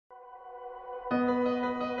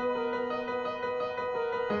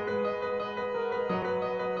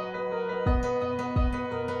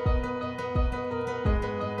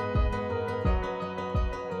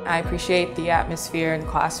I appreciate the atmosphere in the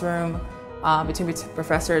classroom between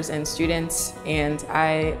professors and students, and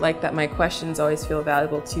I like that my questions always feel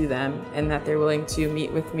valuable to them and that they're willing to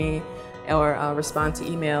meet with me or respond to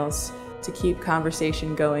emails to keep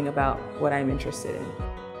conversation going about what I'm interested in.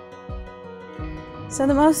 So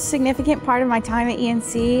the most significant part of my time at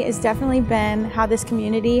ENC has definitely been how this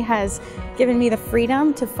community has given me the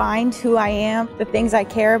freedom to find who I am, the things I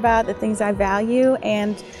care about, the things I value,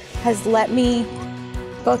 and has let me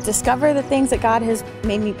both discover the things that God has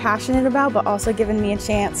made me passionate about, but also given me a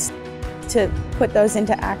chance to put those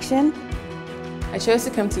into action. I chose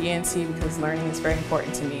to come to ENC because learning is very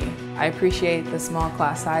important to me. I appreciate the small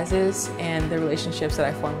class sizes and the relationships that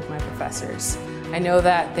I form with my professors. I know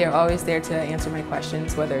that they're always there to answer my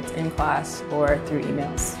questions, whether it's in class or through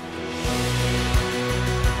emails.